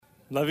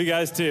Love you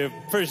guys too.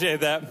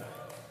 Appreciate that.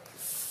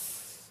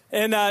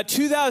 In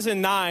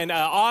 2009,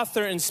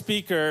 author and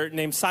speaker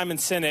named Simon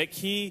Sinek,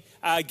 he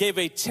gave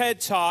a TED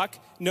Talk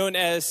known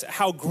as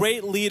How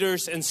Great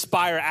Leaders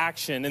Inspire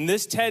Action. And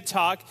this TED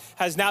Talk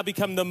has now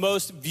become the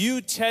most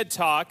viewed TED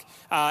Talk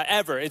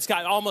ever. It's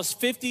got almost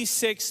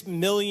 56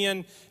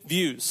 million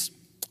views.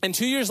 And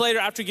 2 years later,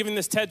 after giving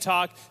this TED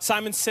Talk,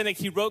 Simon Sinek,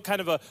 he wrote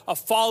kind of a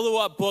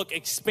follow-up book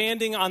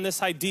expanding on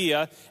this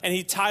idea, and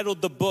he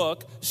titled the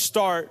book,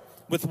 Start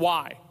with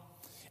Why.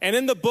 And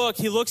in the book,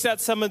 he looks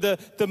at some of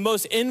the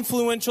most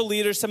influential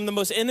leaders, some of the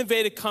most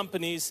innovative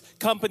companies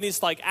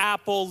like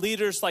Apple,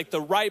 leaders like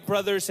the Wright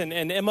brothers and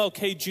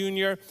MLK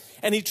Jr.,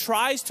 and he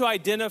tries to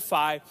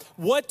identify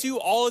what do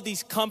all of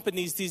these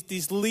companies,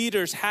 these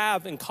leaders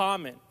have in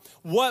common?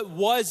 What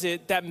was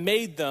it that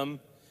made them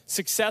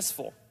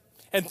successful?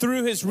 And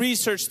through his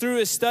research, through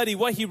his study,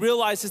 what he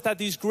realized is that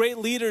these great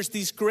leaders,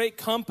 these great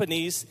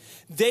companies,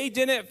 they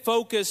didn't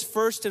focus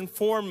first and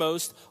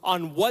foremost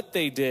on what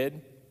they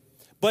did,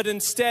 but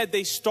instead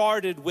they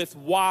started with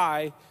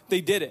why they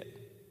did it.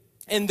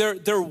 And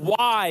their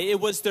why, it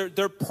was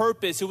their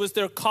purpose, it was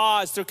their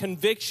cause, their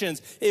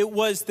convictions, it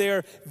was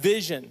their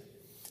vision.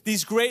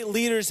 These great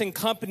leaders and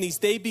companies,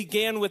 they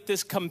began with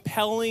this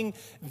compelling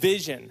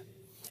vision.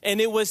 And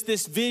it was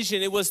this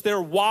vision, it was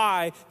their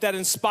why that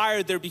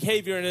inspired their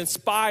behavior and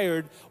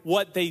inspired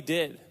what they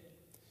did.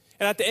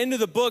 And at the end of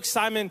the book,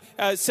 Simon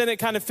Sinek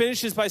kind of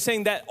finishes by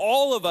saying that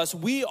all of us,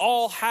 we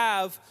all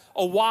have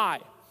a why.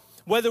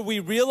 Whether we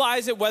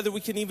realize it, whether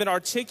we can even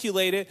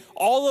articulate it,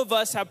 all of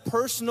us have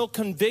personal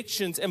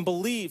convictions and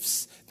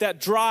beliefs that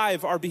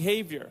drive our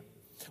behavior.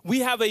 We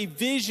have a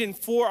vision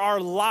for our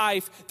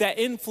life that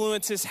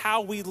influences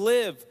how we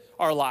live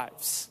our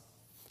lives.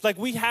 Like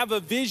we have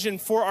a vision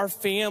for our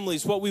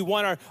families, what we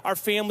want our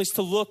families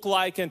to look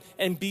like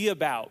and be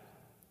about.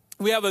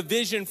 We have a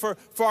vision for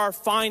our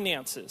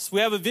finances.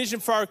 We have a vision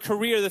for our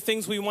career, the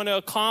things we want to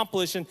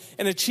accomplish and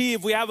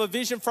achieve. We have a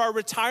vision for our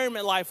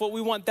retirement life, what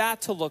we want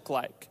that to look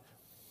like.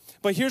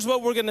 But here's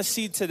what we're going to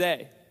see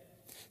today.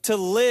 To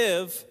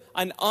live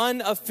an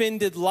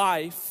unoffended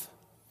life,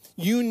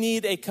 you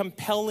need a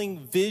compelling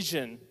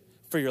vision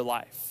for your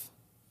life.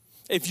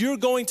 If you're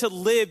going to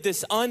live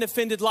this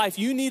unoffended life,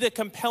 you need a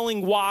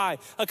compelling why,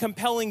 a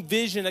compelling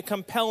vision, a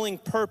compelling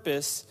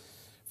purpose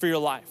for your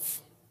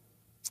life.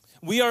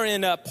 We are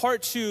in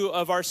part 2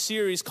 of our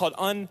series called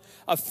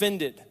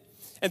Unoffended.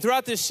 And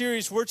throughout this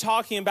series, we're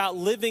talking about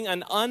living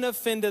an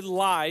unoffended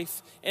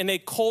life in a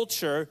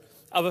culture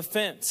of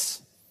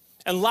offense.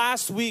 And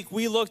last week,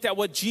 we looked at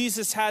what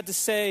Jesus had to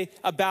say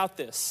about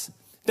this.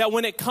 That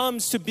when it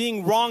comes to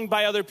being wronged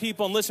by other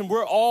people, and listen,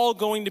 we're all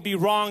going to be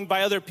wronged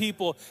by other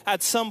people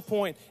at some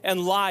point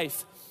in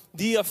life.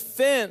 The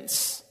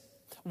offense,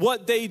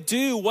 what they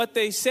do, what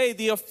they say,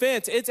 the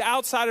offense, it's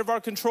outside of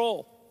our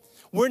control.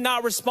 We're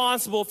not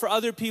responsible for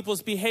other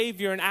people's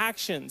behavior and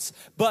actions.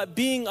 But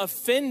being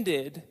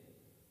offended,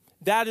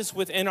 that is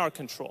within our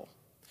control.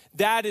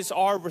 That is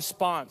our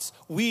response.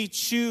 We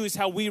choose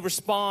how we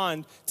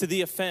respond to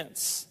the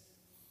offense.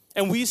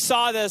 And we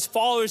saw that as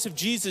followers of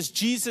Jesus,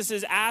 Jesus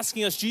is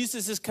asking us,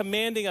 Jesus is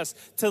commanding us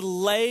to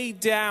lay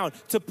down,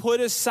 to put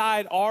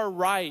aside our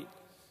right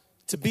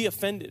to be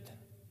offended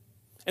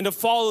and to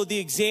follow the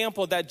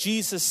example that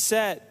Jesus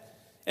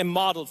set and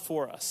modeled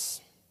for us.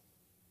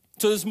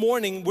 So this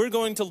morning, we're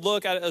going to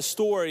look at a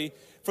story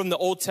from the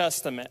Old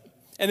Testament.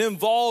 And it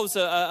involves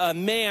a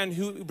man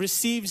who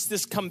receives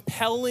this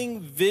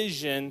compelling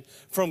vision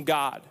from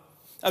God,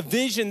 a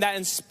vision that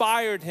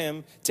inspired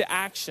him to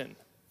action.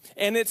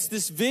 And it's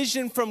this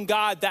vision from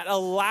God that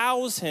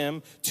allows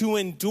him to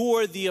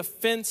endure the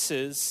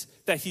offenses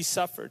that he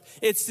suffered.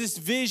 It's this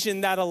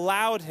vision that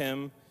allowed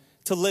him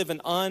to live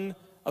an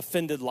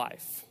unoffended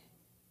life.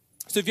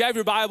 So if you have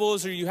your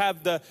Bibles or you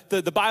have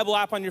the Bible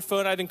app on your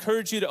phone, I'd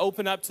encourage you to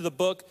open up to the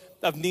book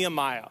of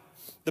Nehemiah.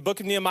 The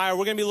book of Nehemiah,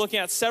 we're going to be looking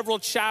at several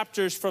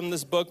chapters from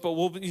this book, but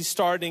we'll be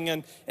starting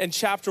in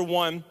chapter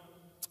 1.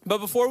 But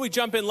before we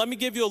jump in, let me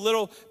give you a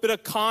little bit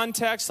of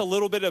context, a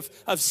little bit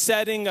of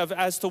setting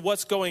as to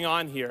what's going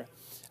on here.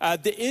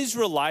 The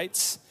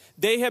Israelites,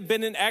 they have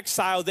been in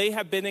exile. They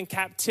have been in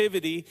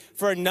captivity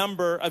for a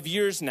number of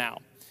years now.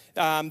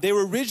 They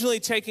were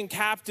originally taken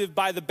captive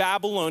by the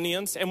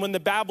Babylonians. And when the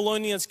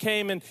Babylonians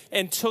came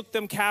and took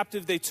them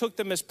captive, they took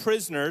them as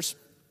prisoners.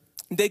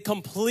 They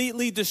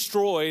completely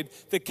destroyed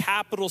the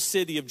capital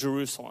city of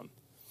Jerusalem.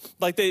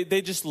 Like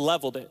they just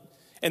leveled it.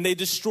 And they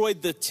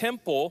destroyed the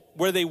temple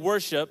where they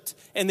worshiped,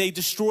 and they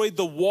destroyed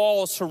the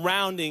wall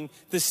surrounding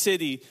the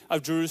city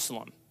of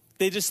Jerusalem.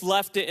 They just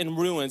left it in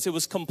ruins. It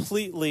was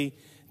completely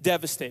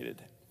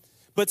devastated.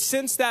 But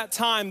since that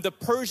time, the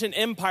Persian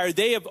Empire,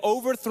 they have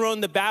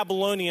overthrown the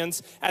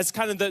Babylonians as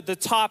kind of the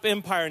top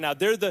empire now.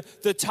 They're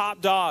the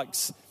top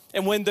dogs.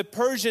 And when the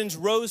Persians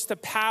rose to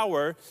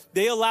power,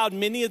 they allowed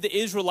many of the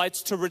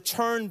Israelites to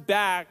return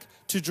back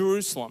to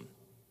Jerusalem.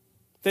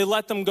 They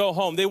let them go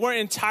home. They weren't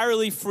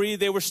entirely free.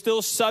 They were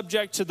still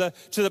subject to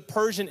the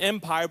Persian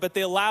Empire, but they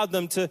allowed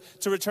them to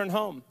return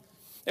home.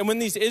 And when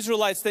these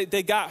Israelites,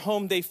 they got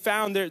home, they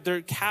found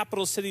their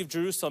capital city of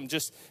Jerusalem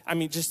just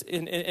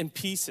in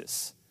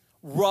pieces,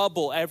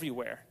 rubble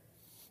everywhere.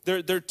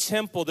 Their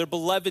temple, their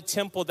beloved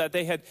temple that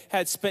they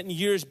had spent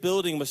years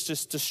building was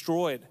just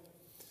destroyed.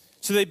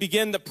 So they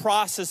began the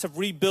process of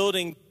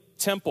rebuilding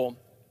temple.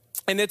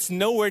 And it's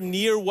nowhere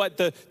near what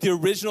the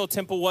original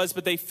temple was,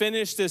 but they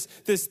finished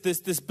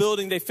this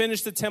building. They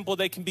finished the temple.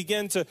 They can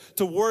begin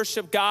to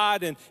worship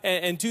God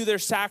and do their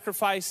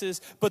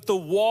sacrifices. But the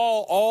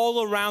wall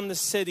all around the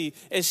city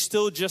is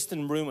still just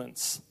in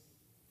ruins.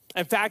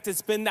 In fact,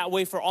 it's been that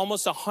way for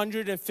almost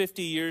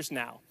 150 years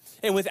now.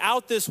 And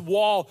without this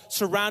wall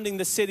surrounding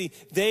the city,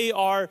 they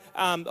are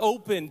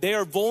open. They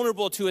are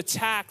vulnerable to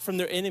attack from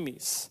their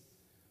enemies.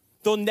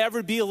 They'll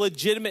never be a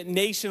legitimate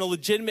nation, a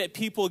legitimate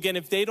people again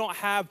if they don't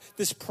have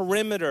this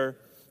perimeter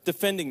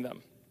defending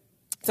them.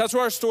 So that's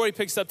where our story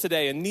picks up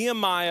today. In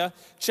Nehemiah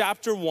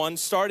chapter 1,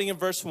 starting in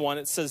verse 1,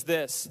 it says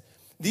this.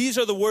 These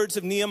are the words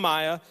of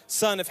Nehemiah,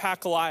 son of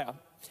Hakaliah.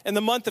 In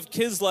the month of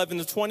Kislev, in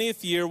the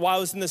 20th year, while I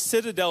was in the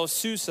citadel of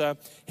Susa,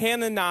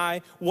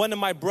 Hanani, one of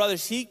my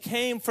brothers, he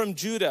came from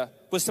Judah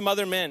with some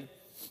other men.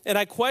 And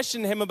I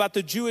questioned him about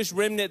the Jewish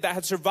remnant that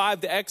had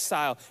survived the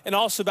exile and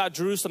also about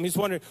Jerusalem. He's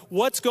wondering,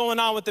 what's going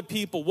on with the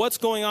people? What's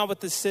going on with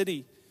the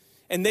city?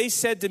 And they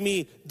said to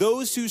me,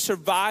 those who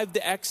survived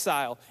the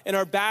exile and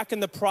are back in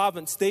the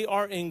province, they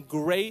are in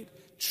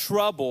great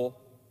trouble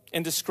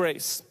and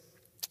disgrace.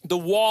 The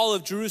wall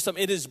of Jerusalem,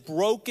 it is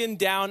broken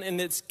down and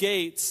its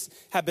gates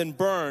have been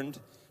burned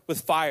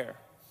with fire.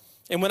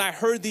 And when I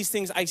heard these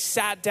things, I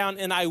sat down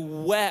and I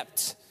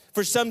wept.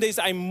 For some days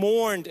I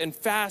mourned and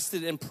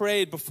fasted and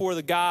prayed before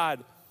the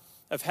God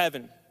of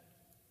heaven.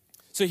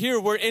 So here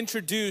we're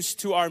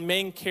introduced to our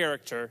main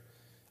character,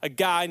 a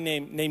guy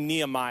named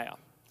Nehemiah.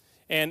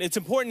 And it's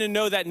important to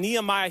know that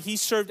Nehemiah, he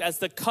served as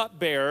the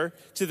cupbearer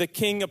to the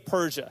king of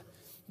Persia.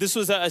 This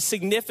was a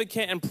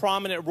significant and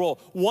prominent role,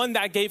 one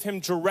that gave him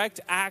direct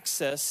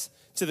access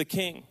to the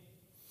king.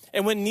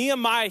 And when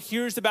Nehemiah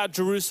hears about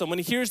Jerusalem, when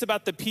he hears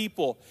about the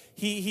people,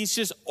 he's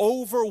just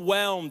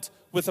overwhelmed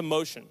with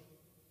emotion.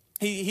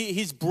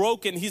 He's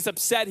broken, he's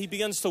upset, he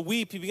begins to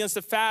weep, he begins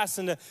to fast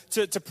and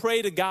to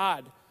pray to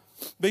God.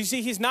 But you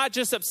see, he's not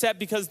just upset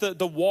because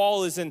the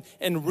wall is in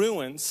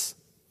ruins.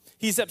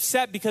 He's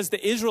upset because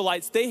the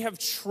Israelites, they have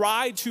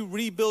tried to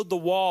rebuild the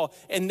wall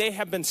and they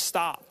have been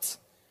stopped.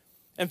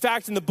 In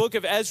fact, in the book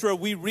of Ezra,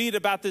 we read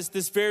about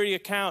this very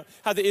account,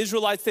 how the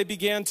Israelites, they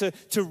began to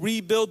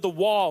rebuild the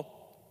wall.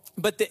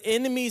 But the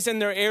enemies in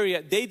their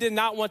area, they did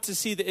not want to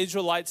see the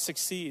Israelites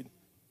succeed.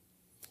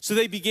 So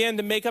they began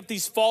to make up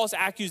these false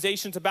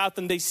accusations about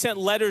them. They sent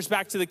letters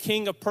back to the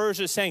king of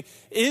Persia saying,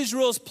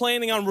 Israel's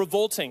planning on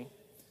revolting.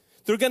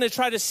 They're going to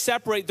try to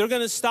separate. They're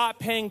going to stop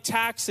paying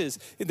taxes.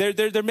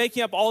 They're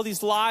making up all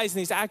these lies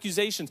and these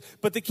accusations.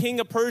 But the king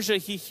of Persia,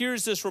 he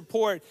hears this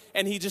report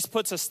and he just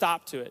puts a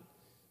stop to it.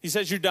 He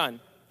says, you're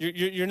done.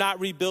 You're not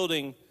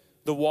rebuilding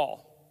the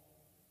wall.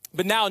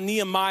 But now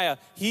Nehemiah,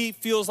 he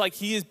feels like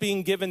he is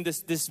being given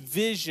this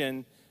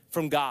vision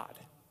from God.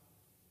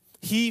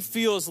 He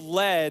feels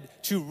led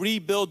to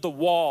rebuild the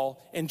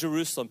wall in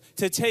Jerusalem,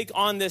 to take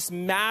on this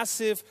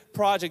massive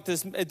project,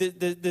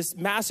 this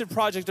massive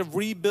project of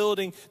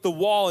rebuilding the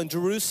wall in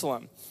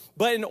Jerusalem.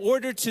 But in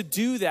order to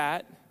do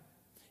that,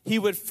 he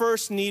would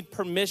first need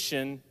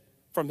permission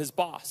from his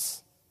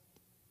boss,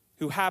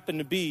 who happened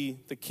to be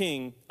the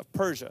king of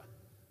Persia,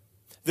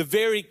 the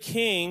very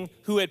king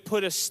who had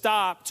put a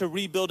stop to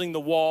rebuilding the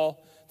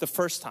wall the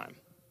first time.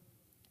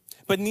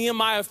 But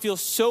Nehemiah feels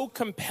so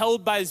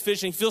compelled by his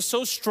vision, he feels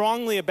so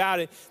strongly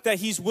about it, that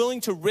he's willing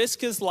to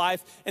risk his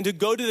life and to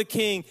go to the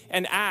king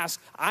and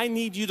ask, I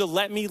need you to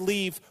let me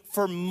leave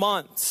for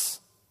months,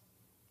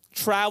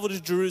 travel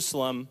to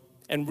Jerusalem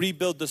and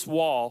rebuild this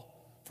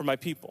wall for my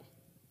people.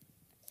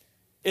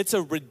 It's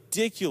a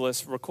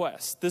ridiculous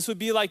request. This would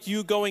be like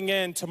you going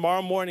in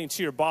tomorrow morning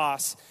to your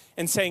boss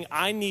and saying,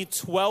 I need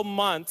 12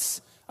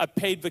 months of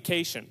paid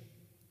vacation.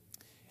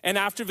 And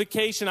after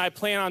vacation, I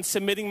plan on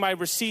submitting my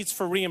receipts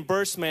for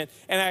reimbursement,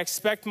 and I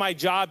expect my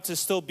job to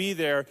still be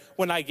there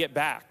when I get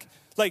back.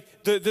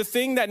 Like, the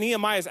thing that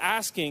Nehemiah is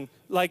asking,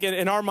 like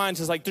in our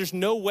minds, is like, there's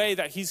no way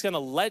that he's going to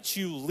let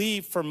you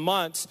leave for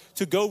months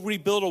to go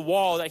rebuild a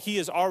wall that he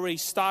has already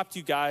stopped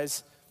you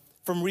guys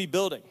from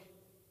rebuilding.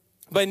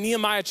 But in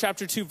Nehemiah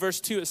chapter 2,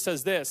 verse 2, it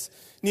says this.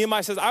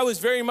 Nehemiah says, I was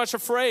very much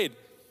afraid,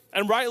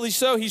 and rightly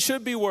so, he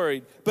should be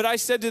worried. But I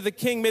said to the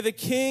king, may the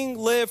king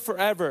live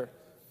forever.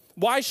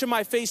 Why should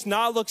my face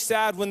not look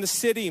sad when the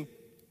city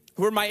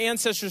where my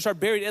ancestors are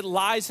buried, it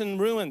lies in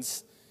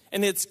ruins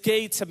and its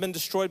gates have been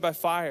destroyed by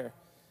fire?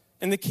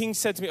 And the king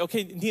said to me,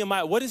 okay,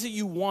 Nehemiah, what is it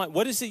you want?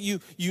 What is it you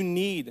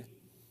need?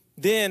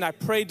 Then I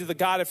prayed to the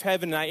God of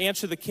heaven and I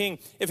answered the king,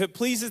 if it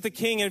pleases the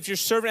king and if your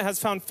servant has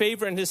found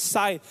favor in his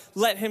sight,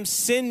 let him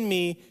send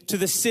me to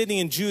the city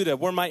in Judah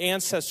where my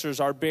ancestors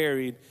are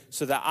buried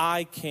so that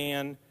I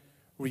can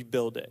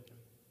rebuild it.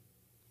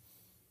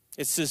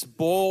 It's this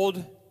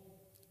bold,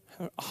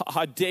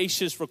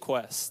 audacious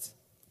request.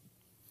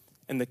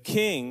 And the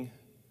king,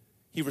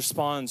 he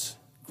responds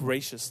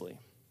graciously.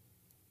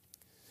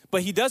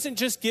 But he doesn't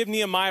just give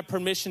Nehemiah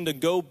permission to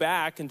go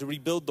back and to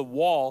rebuild the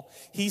wall.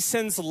 He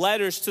sends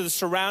letters to the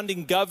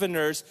surrounding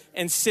governors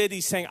and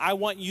cities saying, I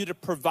want you to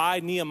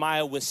provide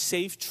Nehemiah with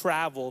safe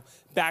travel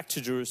back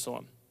to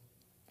Jerusalem.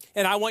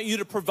 And I want you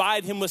to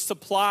provide him with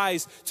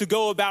supplies to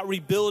go about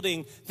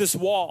rebuilding this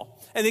wall.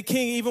 And the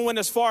king even went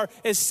as far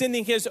as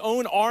sending his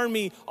own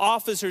army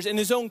officers and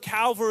his own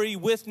cavalry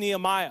with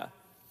Nehemiah.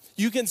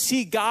 You can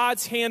see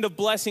God's hand of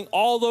blessing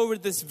all over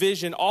this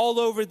vision, all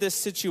over this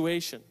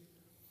situation.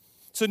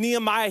 So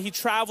Nehemiah, he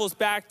travels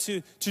back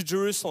to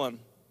Jerusalem,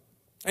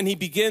 and he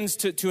begins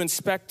to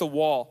inspect the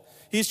wall.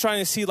 He's trying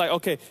to see, like,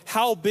 okay,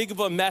 how big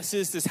of a mess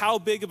is this? How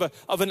big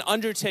of an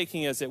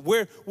undertaking is it?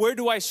 Where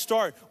do I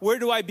start? Where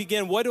do I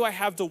begin? What do I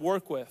have to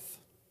work with?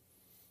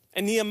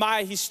 And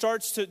Nehemiah, he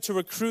starts to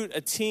recruit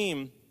a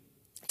team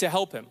to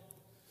help him.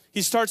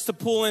 He starts to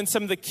pull in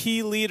some of the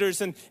key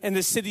leaders in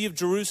the city of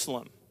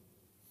Jerusalem.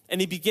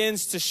 And he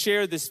begins to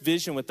share this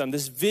vision with them,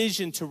 this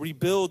vision to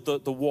rebuild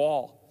the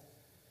wall.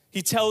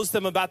 He tells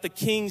them about the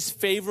king's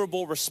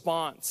favorable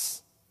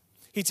response.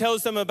 He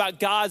tells them about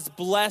God's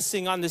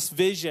blessing on this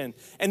vision.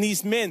 And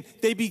these men,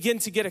 they begin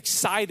to get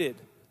excited.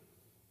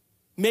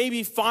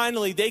 Maybe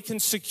finally they can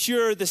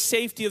secure the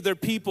safety of their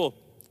people.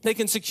 They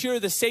can secure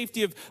the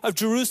safety of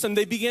Jerusalem.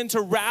 They begin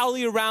to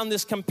rally around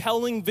this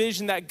compelling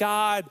vision that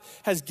God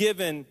has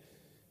given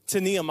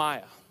to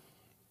Nehemiah.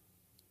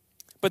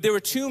 But there were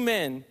two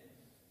men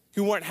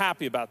who weren't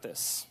happy about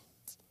this.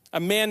 A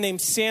man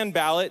named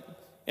Sanballat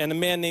and a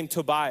man named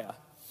Tobiah.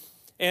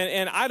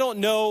 And I don't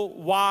know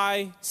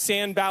why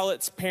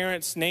Sanballat's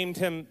parents named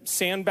him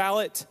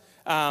Sanballat,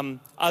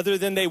 other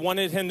than they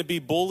wanted him to be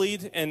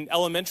bullied in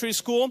elementary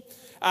school.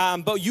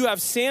 But you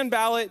have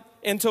Sanballat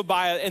and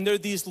Tobiah, and they're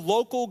these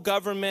local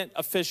government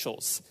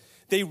officials.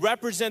 They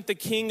represent the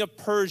king of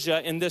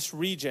Persia in this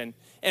region.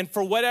 And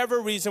for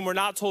whatever reason, we're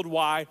not told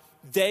why,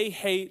 they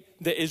hate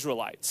the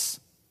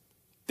Israelites.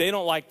 They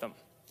don't like them.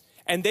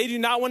 And they do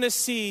not want to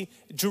see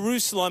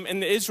Jerusalem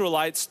and the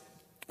Israelites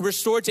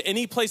restored to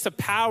any place of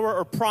power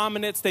or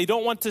prominence. They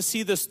don't want to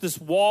see this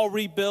wall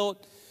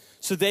rebuilt.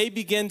 So they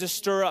begin to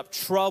stir up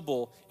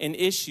trouble and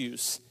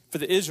issues for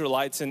the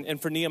Israelites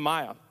and for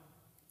Nehemiah.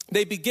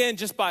 They begin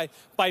just by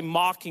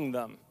mocking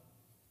them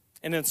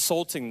and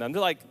insulting them.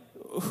 They're like,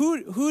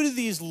 who do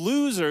these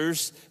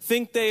losers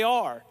think they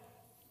are?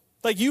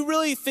 Like, you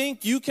really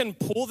think you can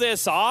pull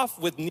this off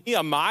with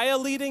Nehemiah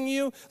leading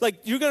you? Like,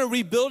 you're going to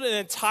rebuild an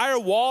entire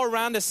wall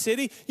around a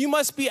city? You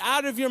must be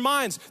out of your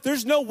minds.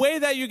 There's no way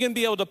that you're going to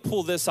be able to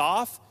pull this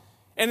off.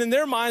 And in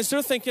their minds,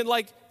 they're thinking,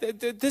 like,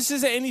 this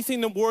isn't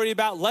anything to worry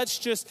about. Let's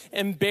just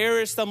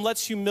embarrass them.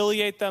 Let's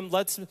humiliate them.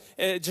 Let's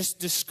just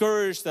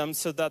discourage them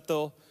so that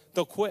they'll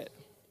quit.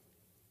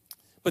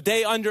 But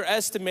they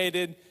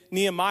underestimated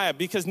Nehemiah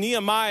because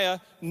Nehemiah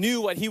knew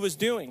what he was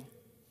doing.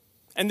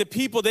 And the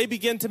people, they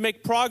begin to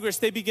make progress.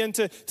 They begin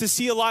to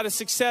see a lot of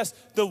success.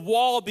 The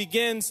wall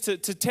begins to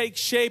take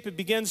shape. It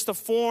begins to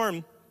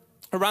form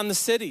around the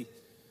city.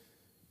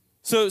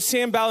 So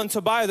Sanballat and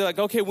Tobiah, they're like,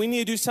 okay, we need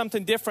to do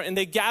something different. And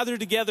they gather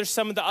together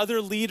some of the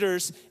other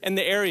leaders in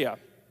the area.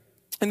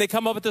 And they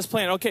come up with this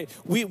plan. Okay,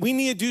 we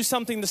need to do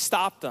something to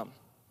stop them.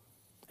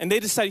 And they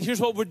decide, here's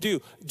what we'll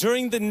do.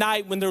 During the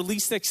night when they're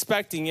least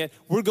expecting it,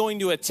 we're going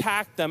to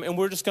attack them and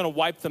we're just going to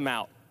wipe them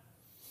out.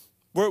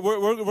 We're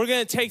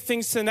going to take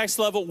things to the next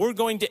level. We're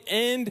going to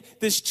end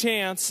this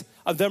chance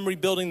of them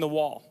rebuilding the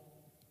wall.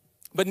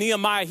 But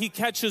Nehemiah, he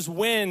catches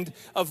wind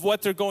of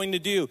what they're going to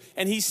do.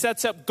 And he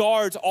sets up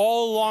guards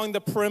all along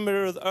the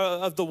perimeter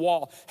of the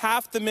wall.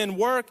 Half the men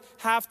work,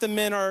 half the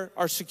men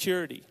are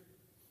security.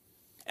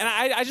 And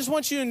I just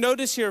want you to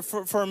notice here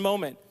for a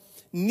moment.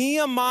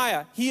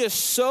 Nehemiah, he is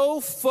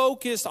so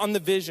focused on the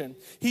vision.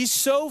 He's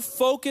so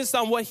focused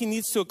on what he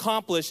needs to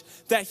accomplish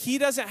that he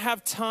doesn't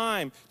have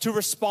time to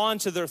respond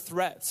to their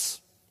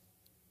threats.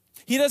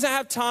 He doesn't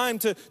have time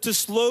to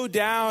slow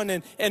down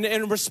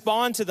and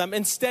respond to them.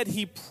 Instead,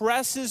 he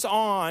presses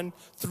on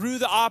through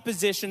the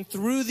opposition,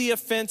 through the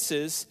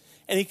offenses,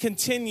 and he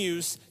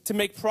continues to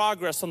make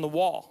progress on the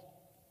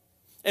wall.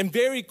 And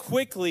very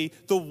quickly,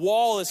 the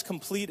wall is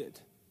completed.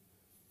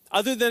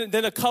 Other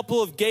than a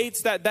couple of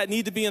gates that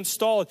need to be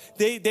installed,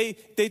 they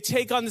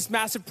take on this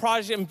massive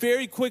project, and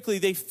very quickly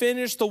they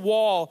finish the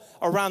wall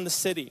around the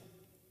city.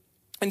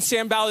 And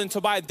Sanballat and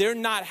Tobiah, they're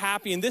not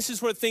happy, and this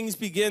is where things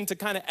begin to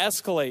kind of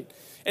escalate.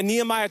 In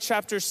Nehemiah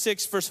chapter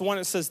 6, verse 1,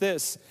 it says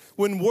this: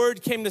 when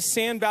word came to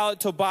Sanballat,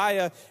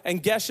 Tobiah,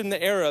 and Geshem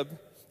the Arab,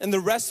 and the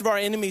rest of our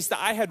enemies that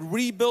I had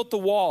rebuilt the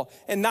wall,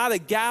 and not a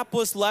gap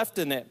was left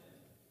in it.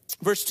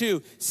 Verse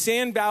 2,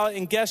 Sanballat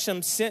and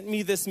Geshem sent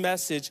me this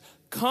message: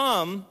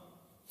 come,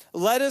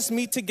 let us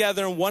meet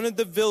together in one of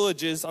the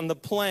villages on the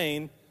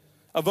plain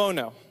of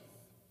Ono.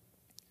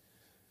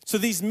 So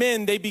these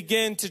men, they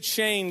begin to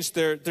change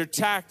their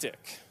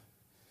tactic.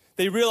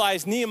 They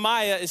realize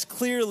Nehemiah is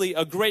clearly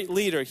a great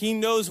leader. He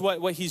knows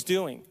what he's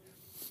doing.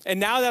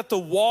 And now that the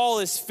wall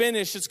is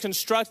finished, it's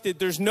constructed,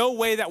 there's no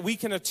way that we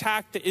can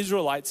attack the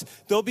Israelites.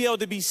 They'll be able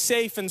to be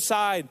safe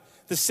inside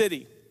the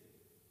city.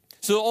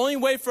 So the only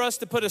way for us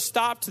to put a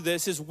stop to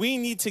this is we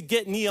need to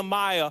get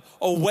Nehemiah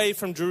away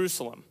from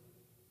Jerusalem.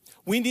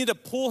 We need to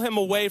pull him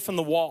away from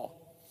the wall.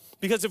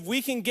 Because if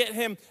we can get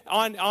him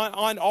on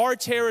our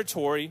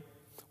territory,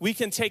 we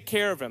can take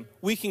care of him.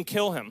 We can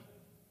kill him.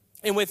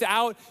 And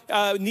without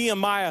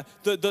Nehemiah,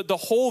 the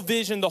whole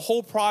vision, the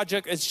whole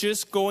project is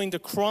just going to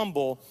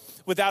crumble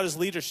without his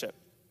leadership.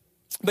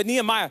 But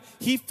Nehemiah,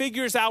 he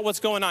figures out what's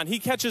going on. He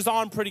catches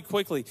on pretty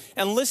quickly.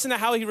 And listen to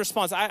how he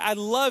responds. I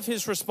love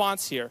his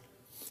response here.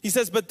 He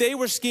says, but they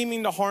were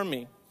scheming to harm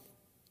me.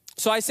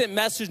 So I sent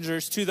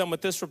messengers to them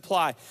with this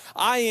reply.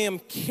 I am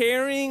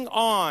carrying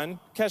on,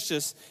 catch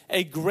this,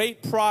 a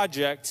great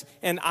project,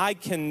 and I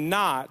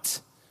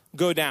cannot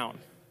go down.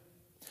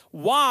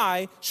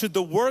 Why should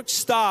the work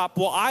stop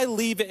while I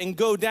leave it and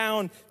go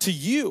down to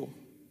you?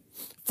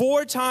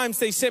 4 times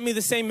they sent me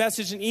the same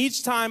message, and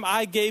each time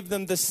I gave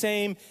them the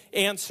same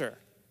answer.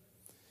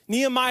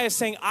 Nehemiah is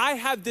saying, I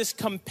have this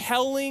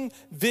compelling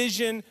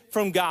vision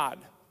from God.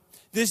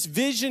 This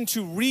vision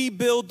to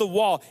rebuild the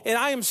wall. And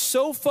I am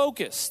so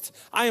focused,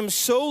 I am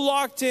so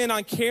locked in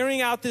on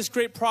carrying out this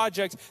great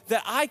project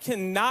that I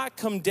cannot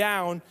come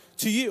down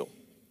to you.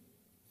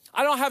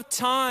 I don't have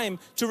time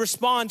to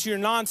respond to your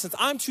nonsense.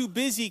 I'm too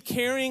busy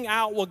carrying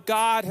out what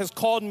God has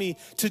called me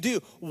to do.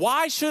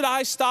 Why should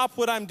I stop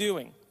what I'm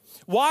doing?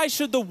 Why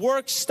should the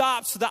work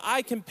stop so that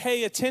I can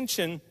pay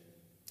attention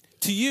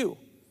to you?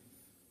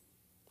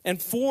 And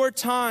 4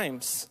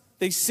 times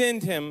they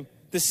send him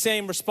the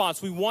same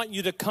response. We want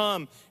you to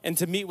come and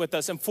to meet with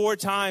us. And 4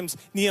 times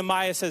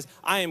Nehemiah says,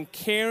 I am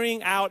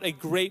carrying out a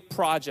great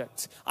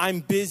project.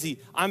 I'm busy.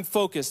 I'm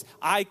focused.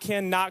 I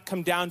cannot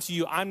come down to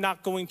you. I'm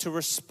not going to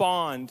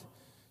respond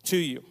to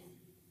you.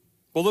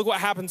 Well, look what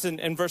happens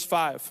in verse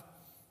 5.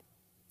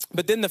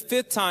 But then the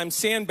 5th time,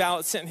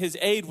 Sanballat sent his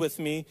aide with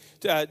me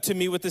to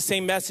me with the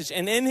same message.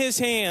 And in his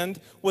hand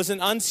was an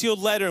unsealed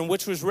letter in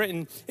which was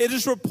written, it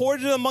is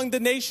reported among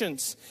the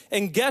nations,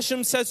 and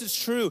Geshem says it's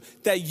true,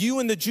 that you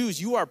and the Jews,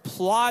 you are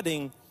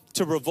plotting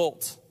to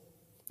revolt.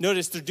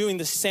 Notice they're doing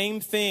the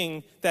same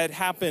thing that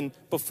happened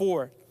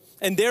before.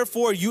 And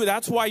therefore,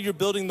 that's why you're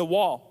building the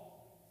wall.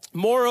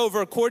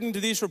 Moreover, according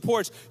to these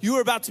reports, you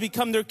are about to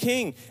become their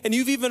king. And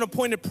you've even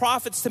appointed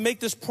prophets to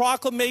make this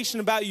proclamation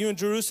about you in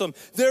Jerusalem.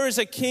 There is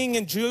a king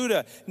in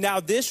Judah.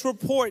 Now this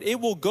report, it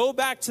will go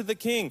back to the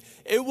king.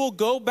 It will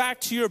go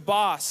back to your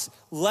boss.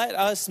 Let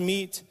us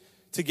meet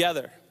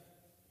together.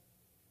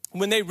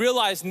 When they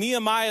realize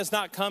Nehemiah is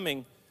not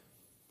coming,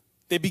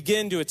 they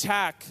begin to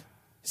attack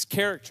his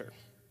character.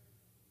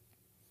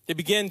 They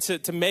begin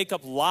to make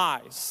up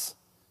lies.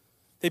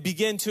 They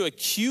begin to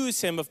accuse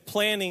him of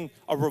planning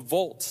a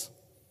revolt,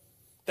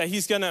 that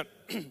he's gonna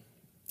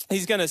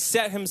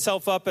set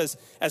himself up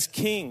as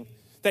king,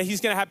 that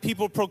he's gonna have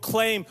people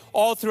proclaim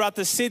all throughout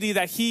the city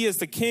that he is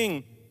the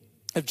king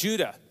of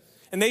Judah.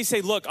 And they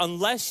say, look,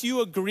 unless you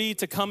agree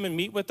to come and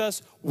meet with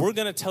us, we're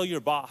gonna tell your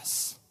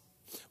boss.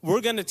 We're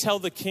gonna tell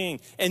the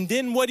king. And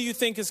then what do you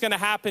think is gonna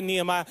happen,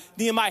 Nehemiah?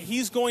 Nehemiah,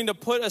 he's going to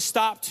put a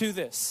stop to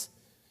this.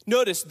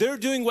 Notice, they're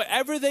doing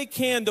whatever they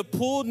can to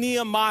pull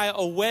Nehemiah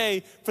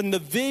away from the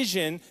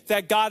vision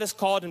that God has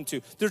called him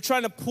to. They're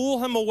trying to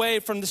pull him away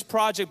from this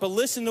project, but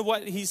listen to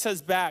what he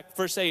says back,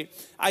 verse 8.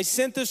 I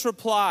sent this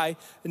reply,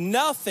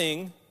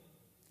 nothing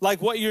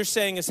like what you're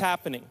saying is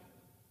happening.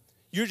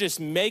 You're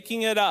just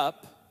making it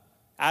up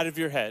out of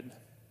your head.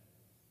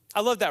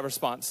 I love that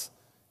response.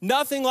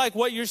 Nothing like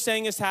what you're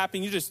saying is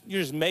happening.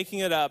 You're just making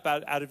it up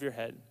out of your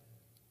head.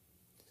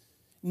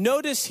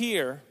 Notice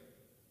here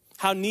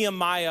how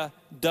Nehemiah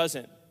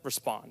doesn't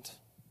respond.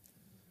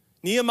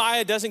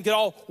 Nehemiah doesn't get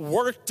all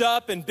worked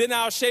up and bent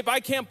out of shape. I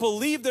can't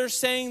believe they're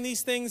saying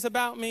these things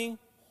about me.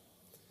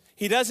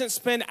 He doesn't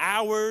spend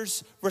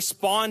hours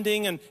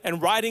responding and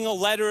writing a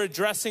letter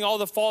addressing all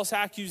the false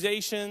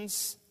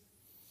accusations.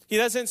 He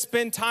doesn't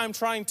spend time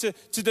trying to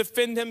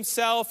defend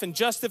himself and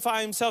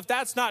justify himself.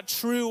 That's not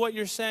true what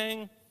you're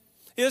saying.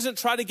 He doesn't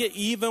try to get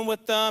even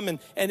with them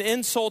and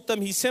insult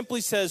them. He simply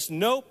says,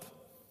 nope,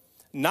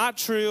 not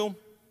true.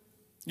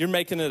 You're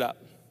making it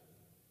up.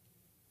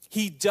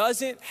 He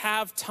doesn't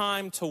have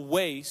time to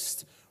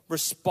waste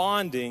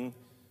responding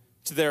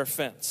to their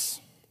offense.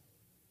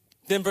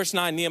 Then verse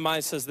 9,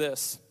 Nehemiah says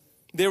this.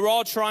 They were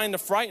all trying to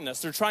frighten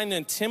us. They're trying to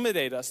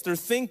intimidate us. They're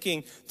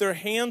thinking their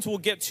hands will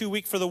get too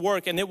weak for the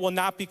work and it will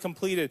not be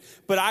completed.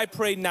 But I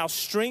prayed, now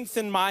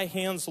strengthen my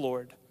hands,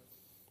 Lord.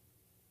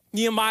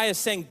 Nehemiah is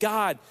saying,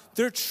 God,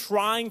 they're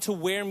trying to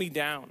wear me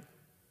down.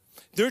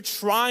 They're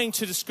trying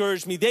to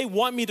discourage me. They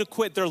want me to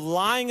quit. They're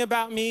lying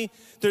about me.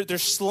 They're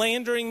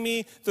slandering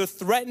me. They're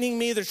threatening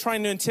me. They're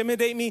trying to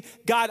intimidate me.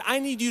 God, I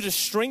need you to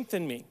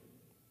strengthen me.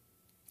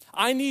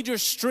 I need your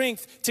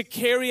strength to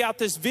carry out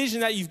this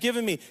vision that you've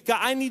given me. God,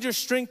 I need your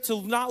strength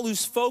to not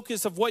lose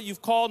focus of what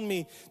you've called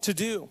me to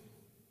do.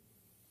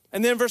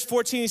 And then in verse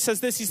 14, he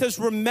says this. He says,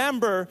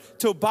 remember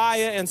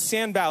Tobiah and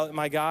Sanballat,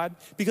 my God,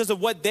 because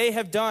of what they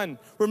have done.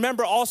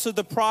 Remember also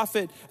the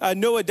prophet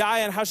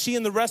Noadiah and how she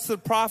and the rest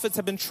of the prophets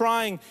have been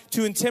trying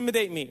to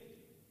intimidate me.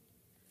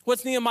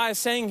 What's Nehemiah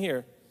saying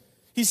here?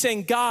 He's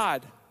saying,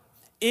 God,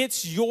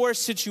 it's your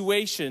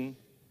situation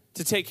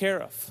to take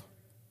care of.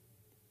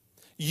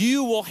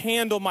 You will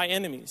handle my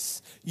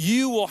enemies.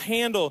 You will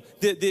handle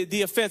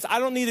the offense. I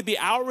don't need to be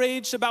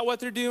outraged about what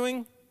they're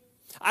doing.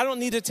 I don't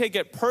need to take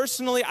it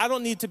personally. I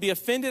don't need to be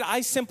offended. I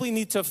simply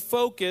need to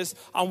focus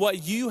on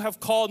what you have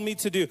called me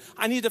to do.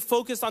 I need to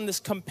focus on this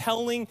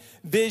compelling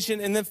vision.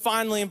 And then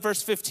finally in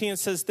verse 15 it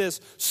says this,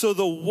 so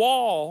the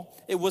wall,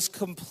 it was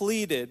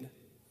completed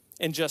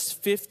in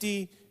just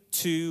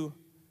 52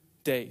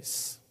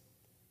 days.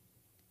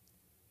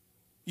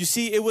 You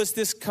see, it was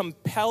this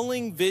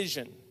compelling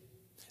vision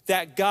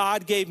that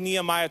God gave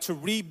Nehemiah to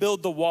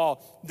rebuild the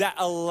wall that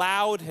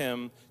allowed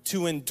him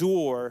to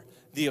endure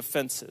the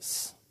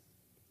offenses.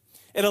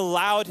 It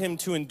allowed him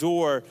to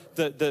endure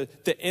the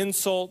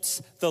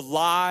insults, the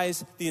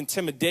lies, the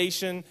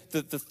intimidation,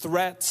 the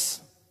threats.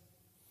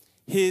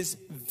 His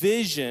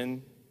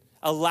vision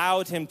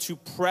allowed him to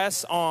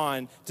press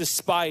on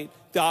despite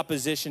the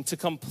opposition, to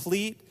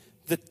complete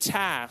the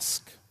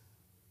task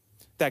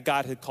that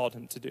God had called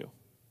him to do.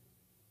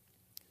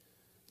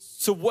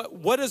 So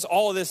what does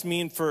all of this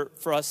mean for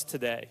us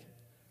today?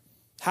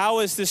 How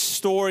is this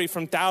story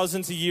from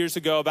thousands of years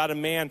ago about a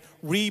man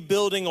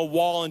rebuilding a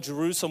wall in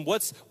Jerusalem,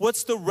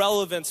 what's the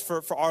relevance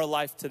for our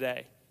life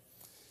today?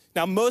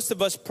 Now, most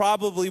of us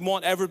probably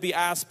won't ever be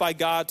asked by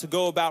God to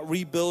go about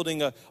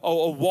rebuilding a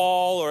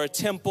wall or a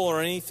temple or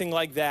anything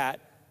like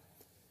that.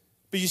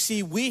 But you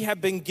see, we have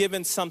been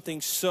given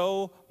something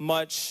so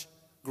much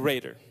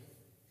greater.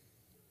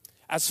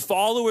 As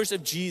followers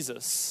of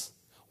Jesus,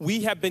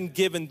 we have been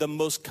given the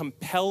most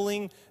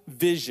compelling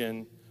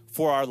vision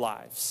for our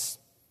lives.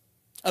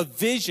 A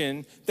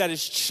vision that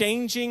is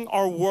changing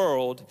our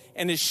world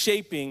and is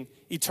shaping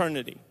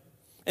eternity.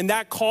 And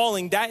that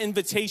calling, that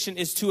invitation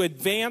is to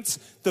advance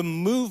the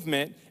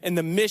movement and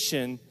the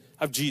mission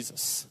of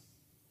Jesus.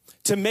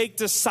 To make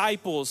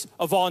disciples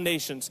of all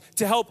nations,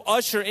 to help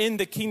usher in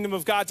the kingdom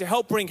of God, to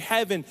help bring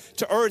heaven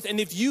to earth. And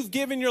if you've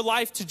given your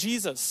life to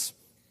Jesus,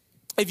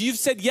 if you've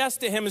said yes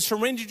to him and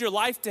surrendered your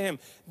life to him,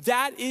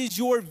 that is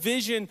your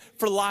vision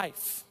for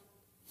life.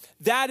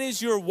 That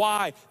is your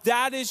why.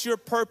 That is your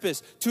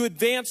purpose, to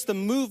advance the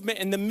movement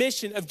and the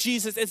mission of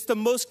Jesus. It's the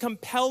most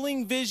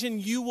compelling vision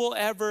you will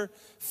ever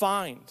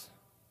find.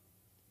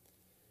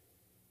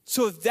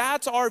 So if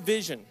that's our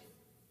vision,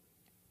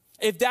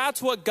 if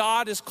that's what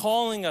God is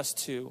calling us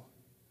to,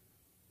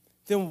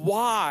 then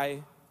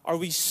why are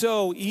we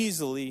so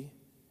easily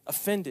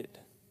offended?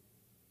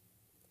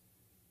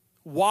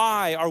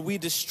 Why are we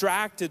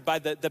distracted by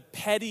the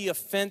petty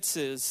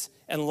offenses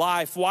in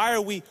life? Why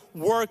are we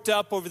worked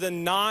up over the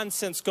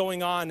nonsense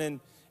going on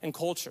in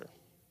culture?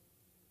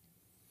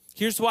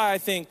 Here's why I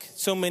think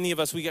so many of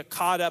us, we get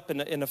caught up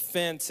in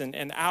offense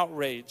and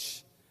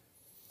outrage.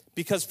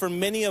 Because for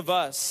many of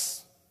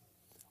us,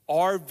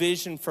 our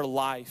vision for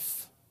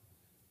life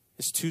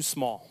is too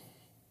small.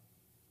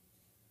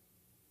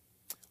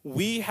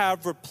 We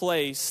have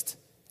replaced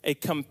a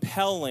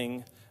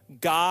compelling,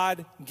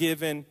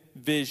 God-given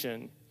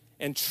vision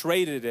and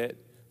traded it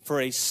for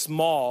a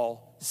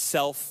small,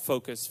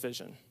 self-focused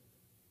vision.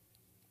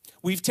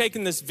 We've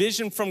taken this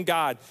vision from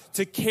God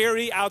to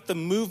carry out the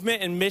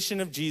movement and mission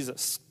of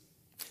Jesus.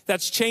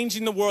 That's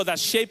changing the world,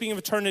 that's shaping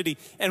eternity,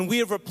 and we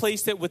have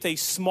replaced it with a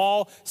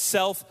small,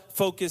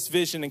 self-focused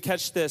vision. And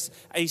catch this,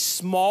 a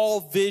small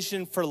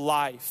vision for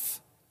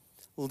life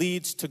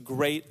leads to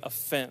great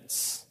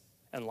offense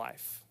in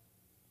life.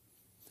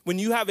 When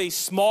you have a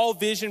small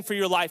vision for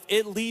your life,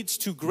 it leads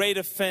to great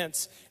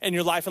offense in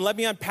your life. And let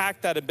me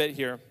unpack that a bit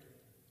here.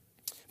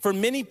 For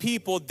many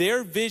people,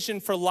 their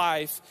vision for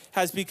life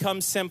has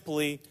become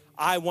simply,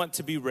 I want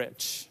to be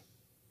rich.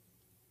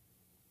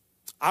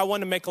 I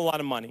want to make a lot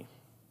of money.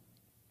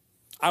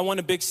 I want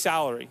a big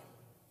salary.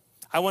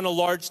 I want a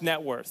large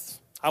net worth.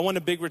 I want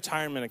a big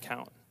retirement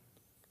account.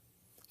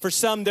 For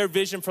some, their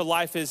vision for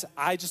life is,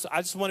 I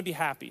just want to be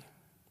happy.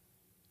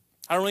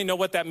 I don't really know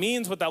what that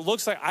means, what that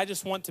looks like. I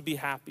just want to be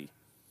happy.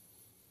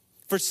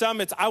 For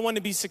some, it's I want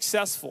to be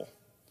successful.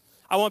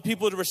 I want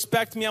people to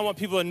respect me. I want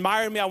people to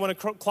admire me. I want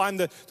to climb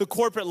the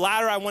corporate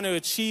ladder. I want to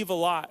achieve a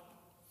lot.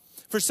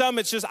 For some,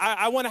 it's just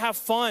I want to have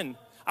fun.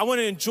 I want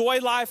to enjoy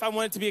life. I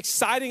want it to be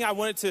exciting. I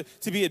want it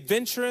to be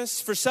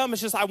adventurous. For some,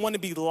 it's just I want to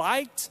be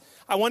liked.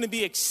 I want to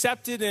be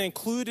accepted and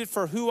included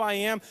for who I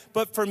am.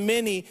 But for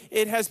many,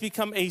 it has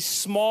become a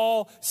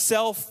small,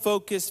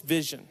 self-focused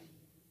vision.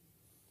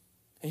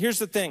 And here's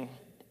the thing.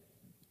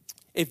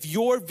 If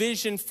your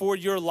vision for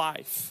your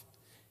life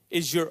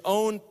is your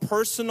own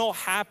personal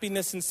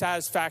happiness and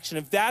satisfaction,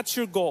 if that's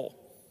your goal,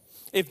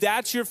 if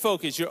that's your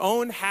focus, your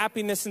own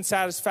happiness and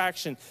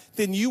satisfaction,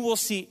 then you will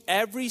see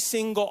every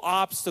single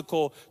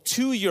obstacle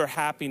to your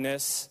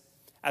happiness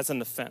as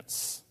an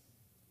offense.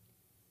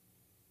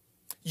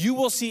 You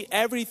will see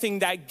everything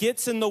that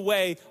gets in the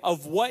way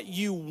of what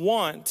you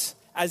want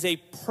as a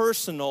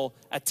personal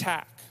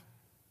attack.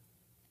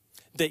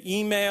 The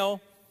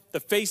email, the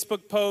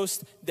Facebook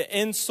post, the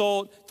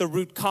insult, the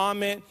rude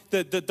comment,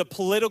 the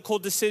political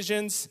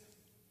decisions,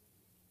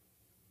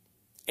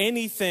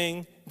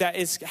 anything that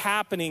is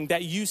happening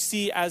that you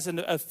see as an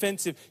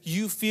offensive,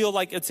 you feel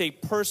like it's a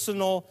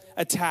personal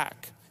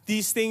attack.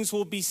 These things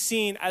will be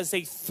seen as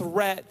a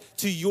threat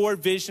to your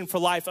vision for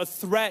life, a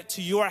threat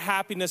to your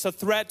happiness, a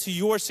threat to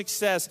your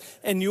success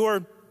and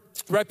your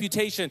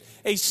reputation.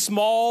 A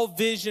small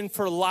vision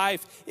for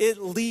life, it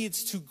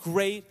leads to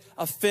great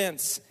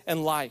offense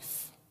in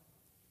life.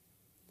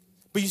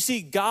 But you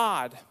see,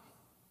 God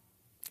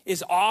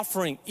is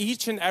offering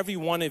each and every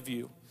one of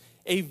you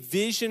a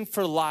vision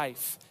for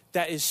life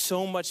that is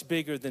so much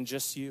bigger than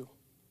just you.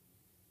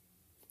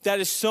 That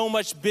is so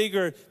much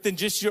bigger than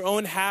just your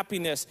own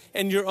happiness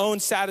and your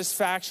own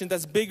satisfaction.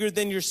 That's bigger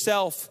than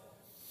yourself.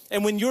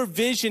 And when your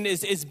vision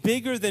is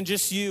bigger than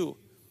just you,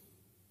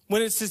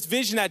 when it's this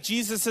vision that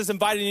Jesus has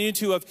invited you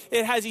to,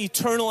 it has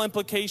eternal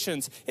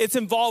implications. It's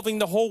involving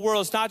the whole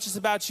world. It's not just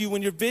about you.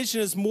 When your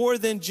vision is more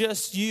than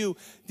just you,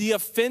 the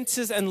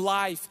offenses in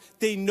life,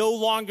 they no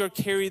longer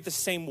carry the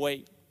same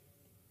weight.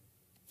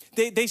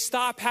 They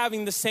stop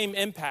having the same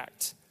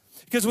impact.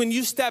 Because when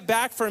you step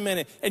back for a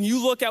minute and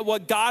you look at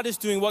what God is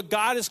doing, what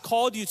God has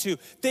called you to,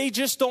 they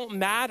just don't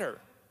matter.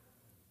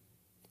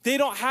 They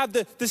don't have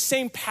the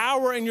same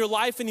power in your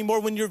life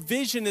anymore when your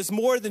vision is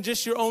more than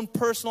just your own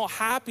personal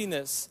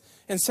happiness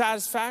and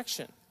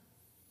satisfaction.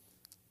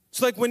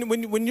 So like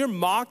when you're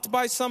mocked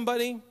by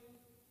somebody,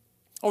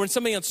 or when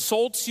somebody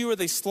insults you, or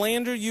they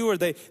slander you, or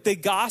they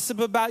gossip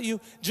about you,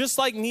 just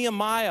like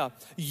Nehemiah,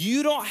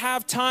 you don't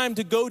have time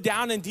to go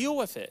down and deal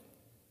with it.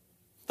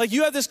 Like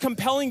you have this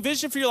compelling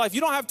vision for your life. You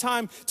don't have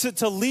time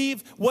to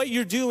leave what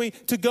you're doing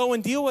to go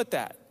and deal with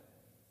that.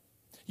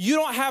 You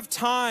don't have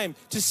time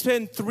to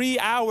spend 3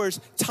 hours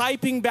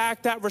typing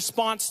back that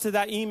response to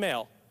that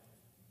email,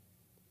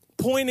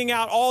 pointing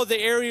out all the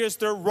areas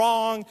they're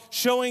wrong,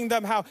 showing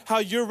them how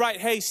you're right.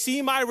 Hey,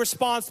 see my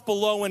response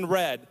below in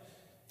red.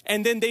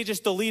 And then they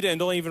just delete it and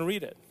don't even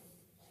read it.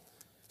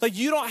 Like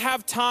you don't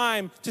have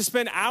time to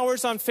spend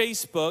hours on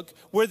Facebook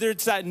where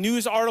there's that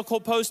news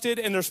article posted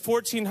and there's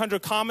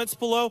 1,400 comments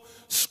below,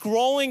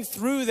 scrolling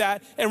through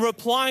that and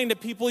replying to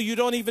people you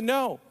don't even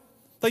know.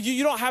 Like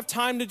you don't have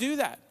time to do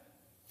that.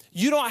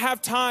 You don't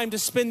have time to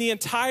spend the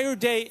entire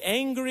day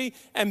angry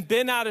and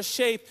bent out of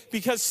shape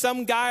because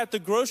some guy at the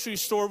grocery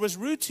store was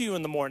rude to you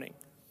in the morning.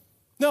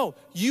 No,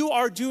 you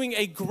are doing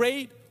a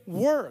great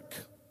work.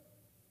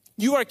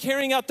 You are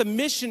carrying out the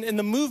mission and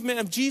the movement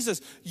of Jesus.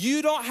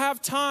 You don't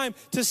have time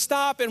to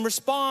stop and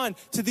respond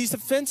to these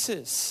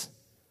offenses.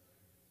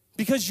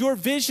 Because your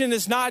vision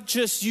is not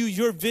just you.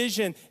 Your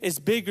vision is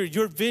bigger.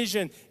 Your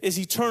vision is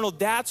eternal.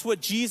 That's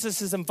what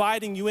Jesus is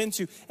inviting you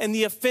into. And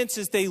the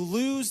offenses, they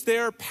lose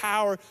their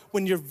power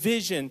when your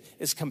vision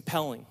is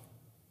compelling.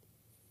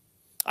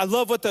 I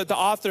love what the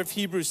author of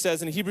Hebrews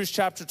says. In Hebrews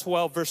chapter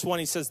 12, verse 1,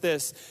 he says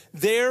this: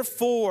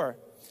 "Therefore,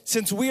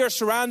 since we are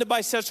surrounded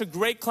by such a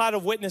great cloud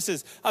of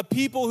witnesses, a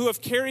people who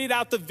have carried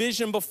out the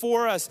vision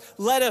before us,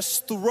 let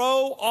us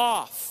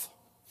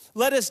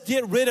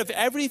get rid of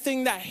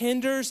everything that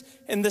hinders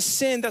and the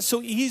sin that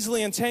so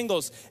easily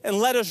entangles, and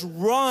let us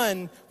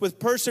run with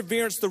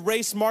perseverance the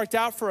race marked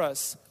out for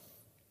us."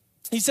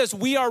 He says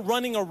we are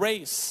running a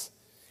race,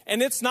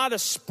 and it's not a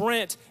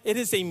sprint, it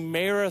is a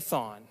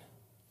marathon.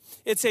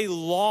 It's a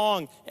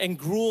long and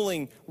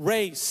grueling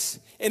race.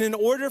 And in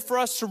order for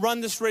us to run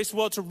this race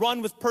well, to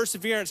run with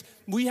perseverance,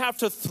 we have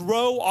to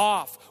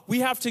we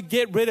have to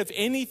get rid of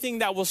anything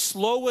that will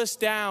slow us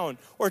down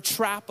or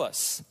trap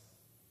us.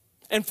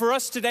 And for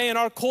us today in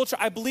our culture,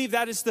 I believe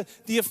that is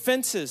the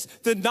offenses,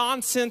 the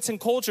nonsense in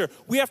culture.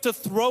 We have to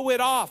throw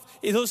it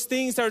off. Those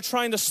things that are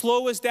trying to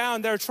slow us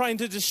down, that are trying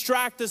to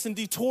distract us and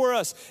detour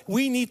us.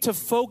 We need to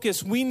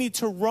focus. We need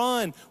to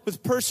run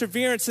with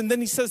perseverance. And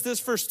then he says this,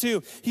 verse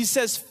 2. He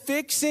says,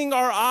 fixing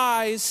our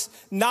eyes,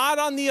 not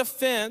on the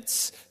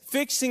offense,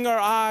 fixing our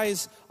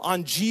eyes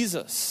on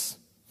Jesus,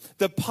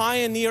 the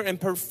pioneer and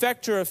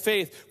perfecter of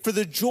faith. For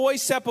the joy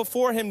set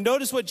before him,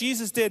 notice what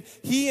Jesus did.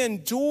 He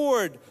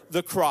endured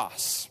the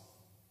cross,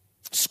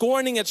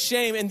 scorning its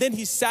shame, and then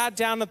he sat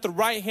down at the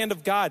right hand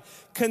of God.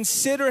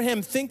 Consider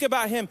him, think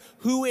about him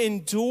who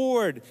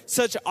endured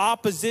such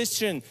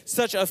opposition,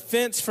 such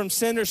offense from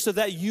sinners, so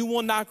that you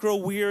will not grow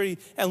weary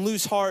and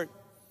lose heart.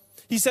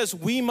 He says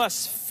we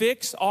must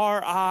fix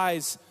our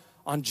eyes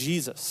on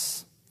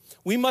Jesus.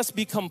 We must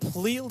be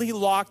completely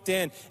locked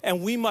in,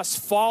 and we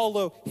must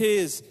follow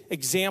his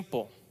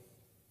example.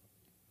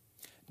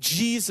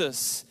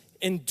 Jesus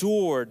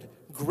endured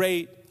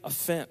great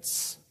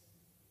offense.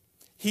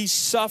 He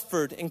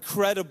suffered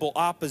incredible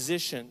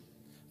opposition,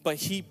 but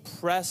he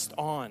pressed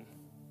on.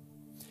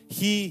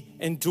 He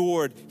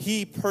endured,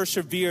 he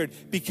persevered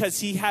because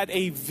he had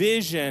a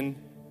vision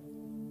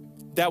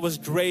that was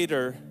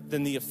greater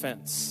than the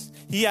offense.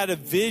 He had a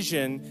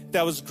vision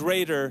that was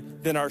greater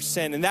than our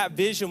sin. And that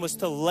vision was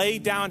to lay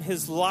down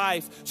his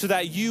life so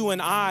that you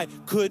and I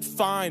could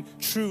find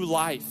true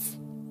life.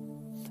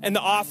 And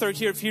the author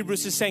here of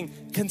Hebrews is saying,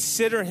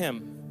 consider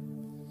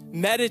him.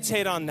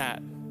 Meditate on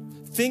that.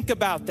 Think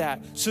about that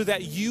so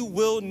that you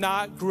will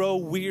not grow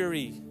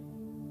weary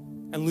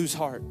and lose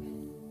heart.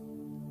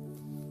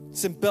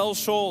 St. Bell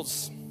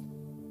Schultz,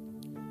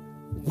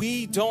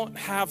 we don't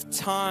have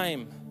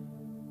time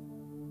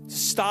to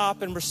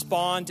stop and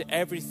respond to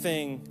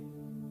everything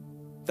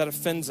that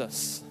offends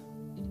us.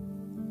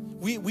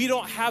 We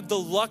don't have the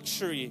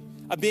luxury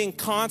of being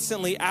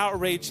constantly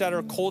outraged at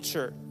our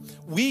culture.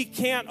 We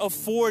can't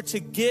afford to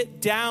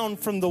get down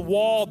from the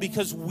wall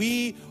because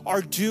we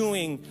are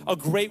doing a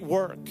great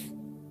work.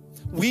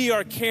 We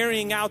are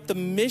carrying out the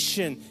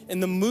mission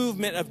and the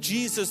movement of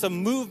Jesus, a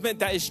movement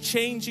that is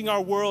changing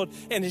our world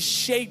and is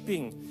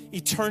shaping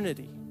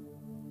eternity.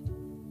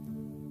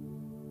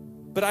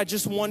 But I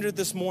just wondered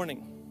this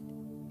morning,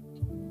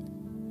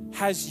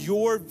 has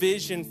your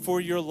vision for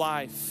your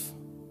life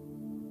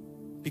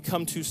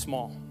become too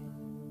small?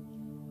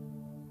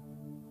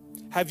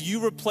 Have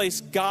you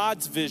replaced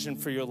God's vision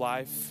for your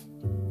life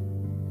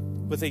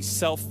with a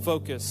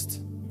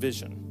self-focused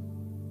vision?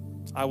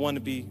 I want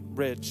to be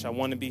rich. I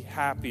want to be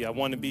happy. I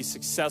want to be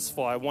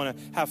successful. I want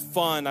to have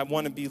fun. I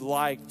want to be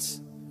liked.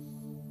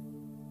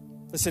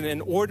 Listen,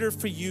 in order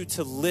for you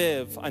to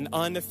live an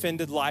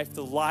unoffended life,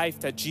 the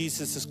life that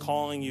Jesus is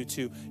calling you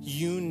to,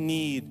 you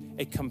need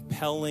a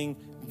compelling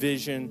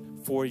vision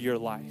for your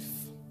life.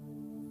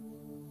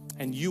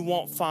 And you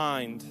won't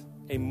find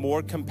a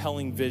more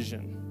compelling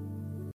vision